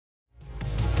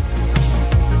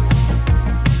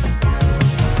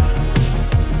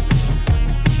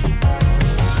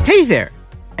there,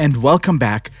 and welcome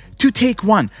back to Take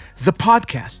One, the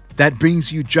podcast that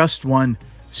brings you just one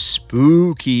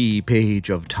spooky page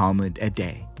of Talmud a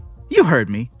day. You heard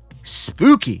me,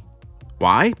 spooky.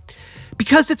 Why?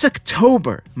 Because it's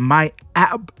October, my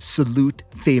absolute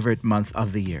favorite month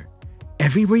of the year.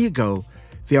 Everywhere you go,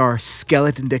 there are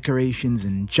skeleton decorations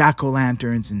and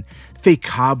jack-o'-lanterns and fake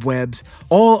cobwebs,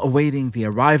 all awaiting the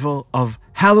arrival of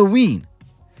Halloween.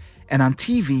 And on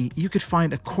TV, you could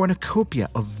find a cornucopia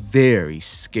of very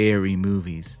scary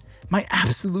movies, my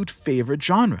absolute favorite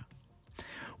genre.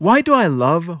 Why do I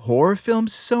love horror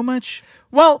films so much?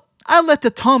 Well, I'll let the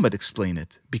Talmud explain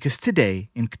it, because today,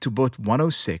 in Ketubot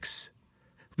 106,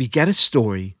 we get a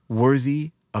story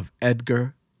worthy of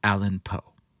Edgar Allan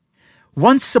Poe.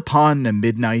 Once upon a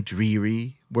midnight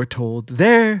Riri, we're told,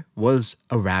 there was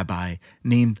a rabbi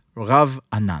named Rav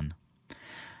Anan.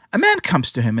 A man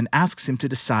comes to him and asks him to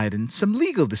decide in some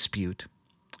legal dispute.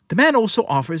 The man also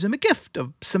offers him a gift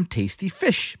of some tasty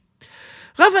fish.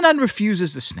 Rav Anan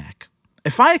refuses the snack.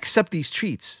 If I accept these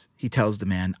treats, he tells the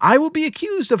man, I will be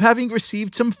accused of having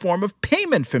received some form of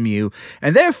payment from you,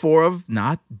 and therefore of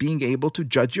not being able to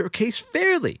judge your case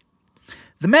fairly.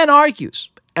 The man argues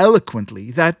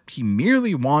eloquently that he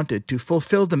merely wanted to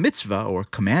fulfill the mitzvah or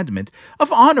commandment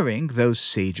of honoring those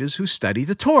sages who study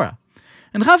the Torah.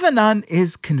 And Rav Anan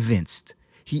is convinced.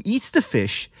 He eats the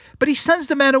fish, but he sends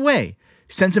the man away,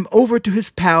 sends him over to his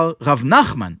pal Rav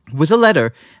Nachman with a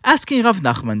letter asking Rav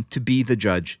Nachman to be the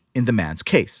judge in the man's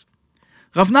case.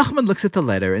 Rav Nachman looks at the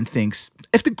letter and thinks,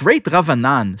 if the great Rav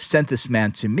Anan sent this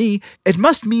man to me, it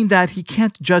must mean that he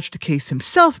can't judge the case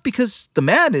himself because the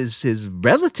man is his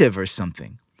relative or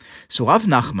something. So Rav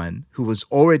Nachman, who was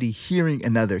already hearing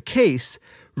another case,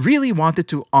 really wanted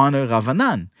to honor Rav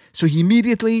Anan, so he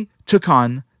immediately took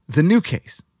on the new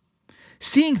case.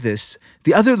 Seeing this,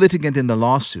 the other litigant in the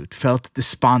lawsuit felt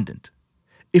despondent.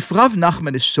 If Rav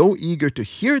Nachman is so eager to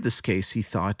hear this case, he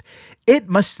thought, it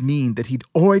must mean that he'd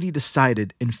already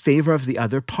decided in favor of the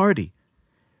other party.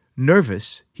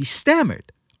 Nervous, he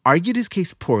stammered, argued his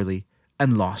case poorly,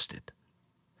 and lost it.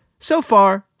 So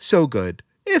far, so good,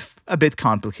 if a bit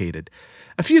complicated.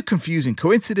 A few confusing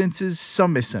coincidences,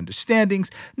 some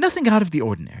misunderstandings, nothing out of the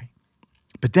ordinary.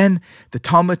 But then the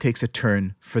Talmud takes a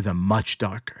turn for the much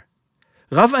darker.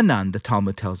 Rav Anan, the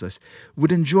Talmud tells us,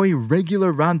 would enjoy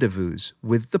regular rendezvous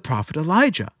with the prophet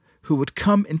Elijah, who would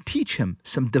come and teach him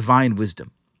some divine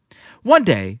wisdom. One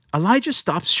day, Elijah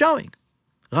stops showing.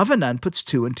 Rav Anan puts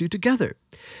two and two together.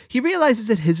 He realizes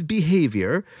that his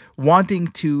behavior, wanting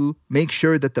to make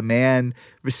sure that the man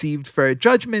received fair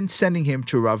judgment, sending him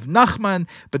to Rav Nachman,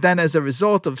 but then as a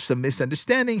result of some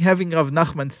misunderstanding, having Rav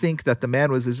Nachman think that the man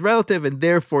was his relative and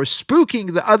therefore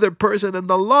spooking the other person in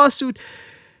the lawsuit,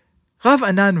 Rav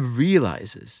Anan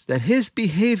realizes that his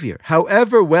behavior,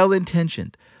 however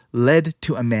well-intentioned, led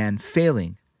to a man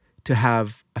failing to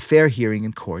have a fair hearing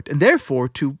in court and therefore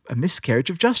to a miscarriage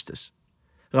of justice.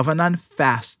 Rav Anan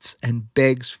fasts and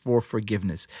begs for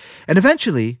forgiveness. And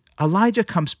eventually, Elijah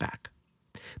comes back.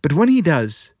 But when he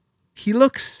does, he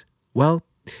looks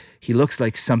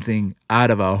like something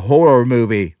out of a horror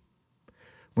movie.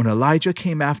 When Elijah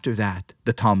came after that,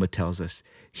 the Talmud tells us,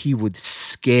 he would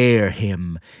scare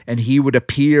him, and he would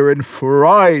appear in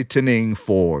frightening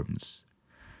forms.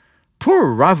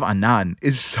 Poor Rav Anan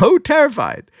is so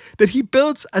terrified that he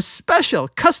builds a special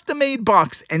custom-made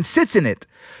box and sits in it,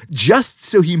 just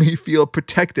so he may feel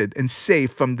protected and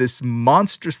safe from this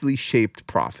monstrously shaped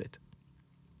prophet.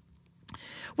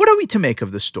 What are we to make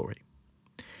of this story?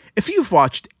 If you've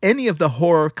watched any of the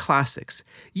horror classics,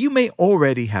 you may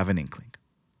already have an inkling.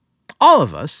 All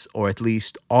of us, or at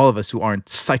least all of us who aren't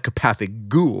psychopathic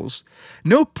ghouls,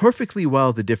 know perfectly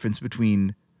well the difference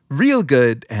between real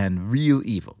good and real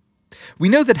evil. We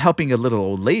know that helping a little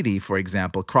old lady, for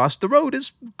example, cross the road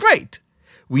is great.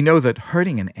 We know that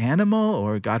hurting an animal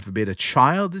or, God forbid, a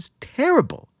child is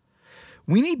terrible.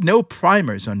 We need no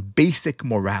primers on basic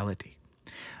morality.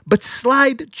 But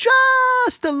slide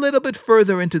just a little bit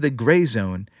further into the gray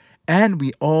zone, and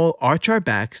we all arch our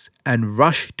backs and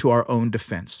rush to our own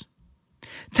defense.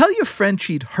 Tell your friend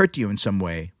she'd hurt you in some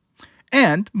way,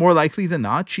 and, more likely than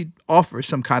not, she'd offer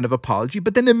some kind of apology,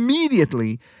 but then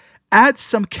immediately add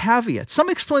some caveat, some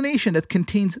explanation that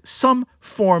contains some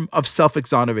form of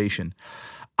self-exoneration.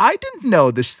 I didn't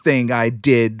know this thing I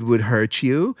did would hurt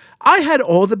you. I had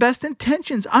all the best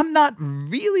intentions. I'm not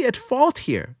really at fault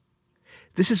here.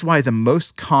 This is why the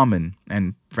most common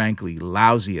and, frankly,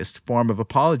 lousiest form of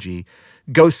apology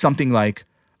goes something like,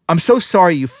 I'm so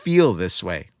sorry you feel this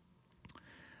way.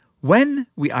 When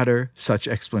we utter such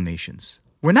explanations,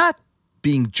 we're not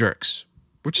being jerks.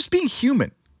 We're just being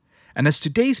human. And as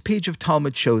today's page of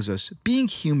Talmud shows us, being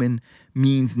human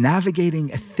means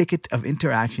navigating a thicket of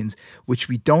interactions which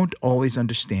we don't always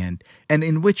understand and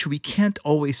in which we can't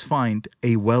always find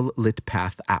a well-lit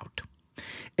path out.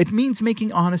 It means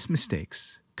making honest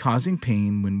mistakes, causing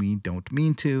pain when we don't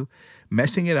mean to,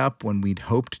 messing it up when we'd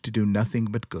hoped to do nothing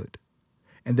but good.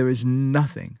 And there is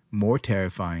nothing more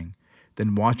terrifying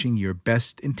than watching your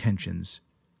best intentions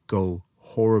go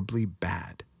horribly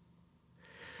bad.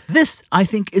 This, I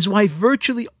think, is why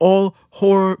virtually all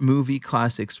horror movie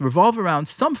classics revolve around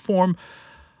some form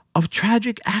of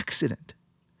tragic accident.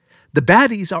 The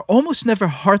baddies are almost never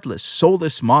heartless,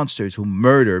 soulless monsters who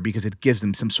murder because it gives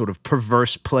them some sort of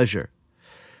perverse pleasure.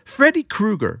 Freddy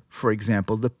Krueger, for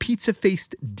example, the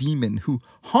pizza-faced demon who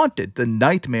haunted the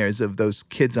nightmares of those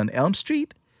kids on Elm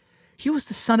Street, he was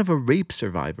the son of a rape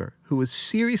survivor who was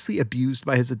seriously abused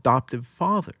by his adoptive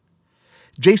father.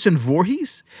 Jason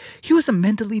Voorhees, he was a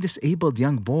mentally disabled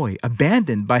young boy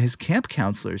abandoned by his camp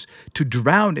counselors to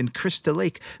drown in Crystal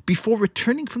Lake before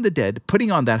returning from the dead, putting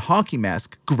on that hockey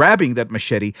mask, grabbing that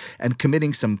machete, and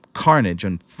committing some carnage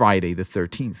on Friday the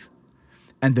 13th.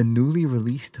 And the newly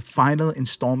released final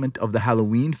installment of the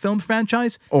Halloween film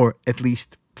franchise, or at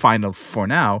least final for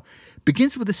now,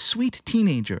 begins with a sweet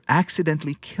teenager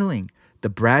accidentally killing the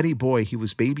bratty boy he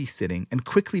was babysitting and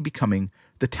quickly becoming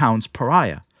the town's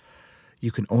pariah.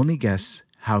 You can only guess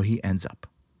how he ends up.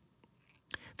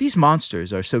 These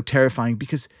monsters are so terrifying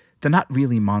because they're not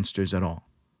really monsters at all.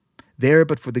 There,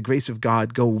 but for the grace of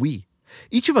God, go we.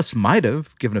 Each of us might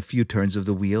have, given a few turns of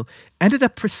the wheel, ended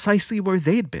up precisely where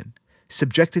they'd been,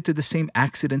 subjected to the same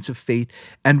accidents of fate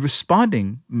and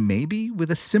responding, maybe,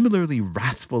 with a similarly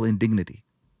wrathful indignity.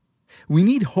 We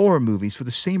need horror movies for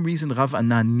the same reason Rav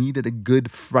Anan needed a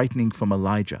good frightening from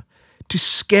Elijah, to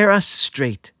scare us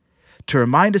straight, to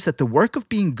remind us that the work of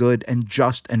being good and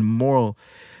just and moral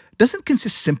doesn't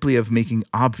consist simply of making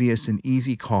obvious and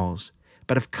easy calls,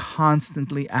 but of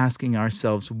constantly asking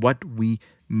ourselves what we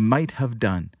might have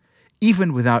done,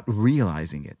 even without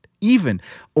realizing it, even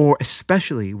or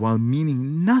especially while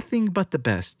meaning nothing but the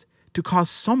best to cause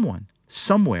someone,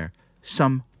 somewhere,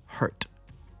 some hurt.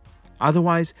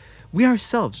 Otherwise, we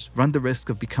ourselves run the risk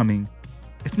of becoming,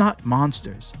 if not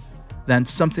monsters, then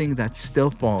something that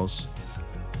still falls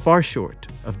far short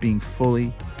of being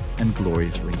fully and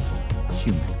gloriously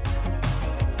human.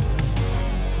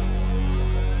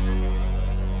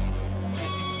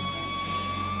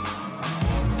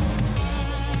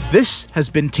 This has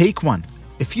been Take One.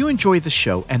 If you enjoy the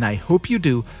show, and I hope you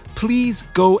do, please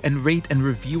go and rate and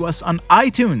review us on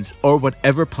iTunes or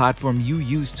whatever platform you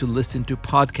use to listen to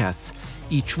podcasts.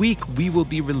 Each week, we will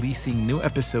be releasing new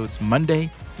episodes Monday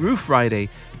through Friday,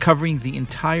 covering the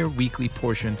entire weekly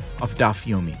portion of Daf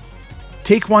Yomi.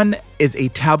 Take One is a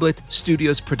Tablet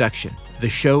Studios production. The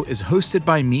show is hosted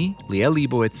by me, Liel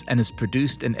Leibowitz, and is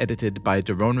produced and edited by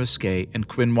Daron Ruskay and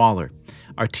Quinn Waller.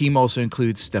 Our team also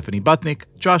includes Stephanie Butnick,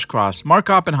 Josh Cross, Mark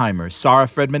Oppenheimer, Sarah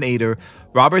Fredman-Ader,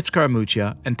 Robert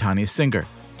Scaramuccia, and Tanya Singer.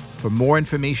 For more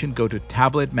information, go to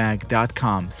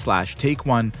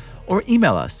tabletmag.com/takeone or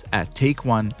email us at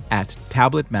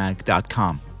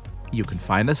takeone@tabletmag.com. You can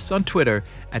find us on Twitter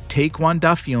at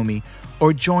TakeOneDafyomi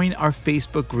or join our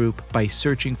Facebook group by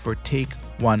searching for Take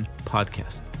One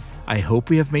Podcast. I hope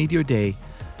we have made your day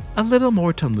a little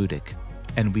more Talmudic,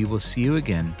 and we will see you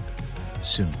again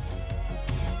soon.